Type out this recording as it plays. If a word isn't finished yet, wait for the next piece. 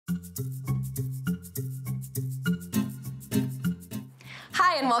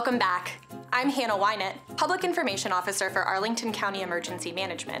Hi, and welcome back. I'm Hannah Wynett, Public Information Officer for Arlington County Emergency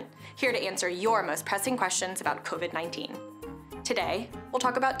Management, here to answer your most pressing questions about COVID-19. Today, we'll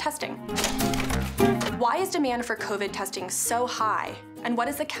talk about testing. Why is demand for COVID testing so high, and what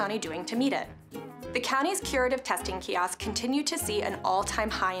is the county doing to meet it? The county's Curative testing kiosks continue to see an all-time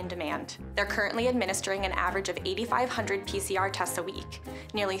high in demand. They're currently administering an average of 8,500 PCR tests a week,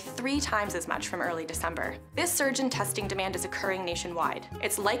 nearly 3 times as much from early December. This surge in testing demand is occurring nationwide.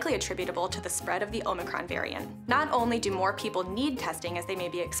 It's likely attributable to the spread of the Omicron variant. Not only do more people need testing as they may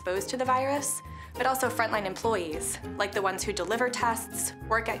be exposed to the virus, but also frontline employees, like the ones who deliver tests,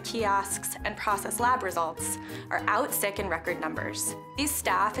 work at kiosks, and process lab results, are out sick in record numbers. These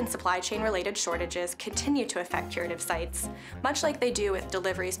staff and supply chain related shortages continue to affect Curative sites, much like they do with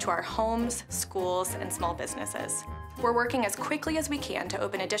deliveries to our homes, schools, and small businesses. We're working as quickly as we can to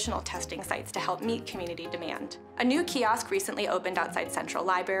open additional testing sites to help meet community demand. A new kiosk recently opened outside Central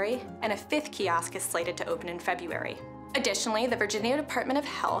Library, and a 5th kiosk is slated to open in February. Additionally, the Virginia Department of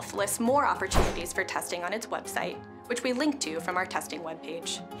Health lists more opportunities for testing on its website, which we link to from our testing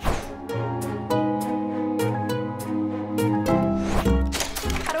webpage.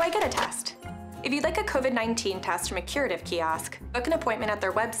 How do I get a test? If you'd like a COVID-19 test from a Curative kiosk, book an appointment at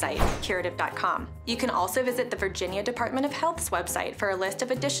their website, curative.com. You can also visit the Virginia Department of Health's website for a list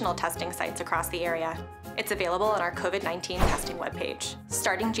of additional testing sites across the area. It's available on our COVID-19 testing webpage.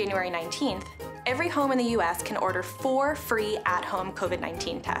 Starting January 19th, every home in the U.S. can order 4 free at-home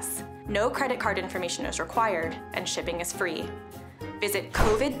COVID-19 tests. No credit card information is required, and shipping is free. Visit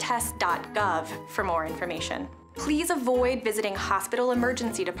covidtest.gov for more information. Please avoid visiting hospital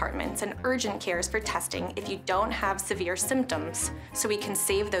emergency departments and urgent cares for testing if you don't have severe symptoms, so we can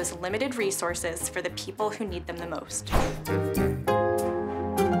save those limited resources for the people who need them the most.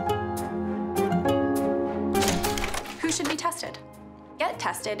 Who should be tested? Get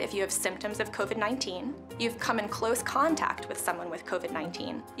tested if you have symptoms of COVID-19, you've come in close contact with someone with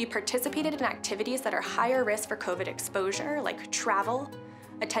COVID-19, you participated in activities that are higher risk for COVID exposure, like travel,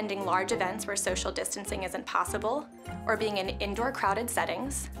 attending large events where social distancing isn't possible, or being in indoor crowded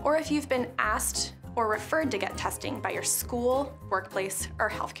settings, or if you've been asked or referred to get testing by your school, workplace,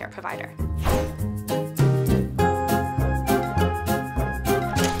 or healthcare provider.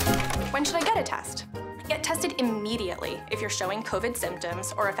 When should I get a test? Get tested immediately if you're showing COVID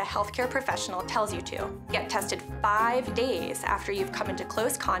symptoms or if a healthcare professional tells you to. Get tested 5 days after you've come into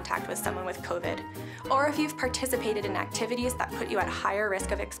close contact with someone with COVID, or if you've participated in activities that put you at higher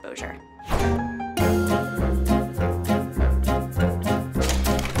risk of exposure.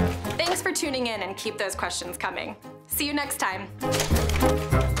 Thanks for tuning in, and keep those questions coming. See you next time.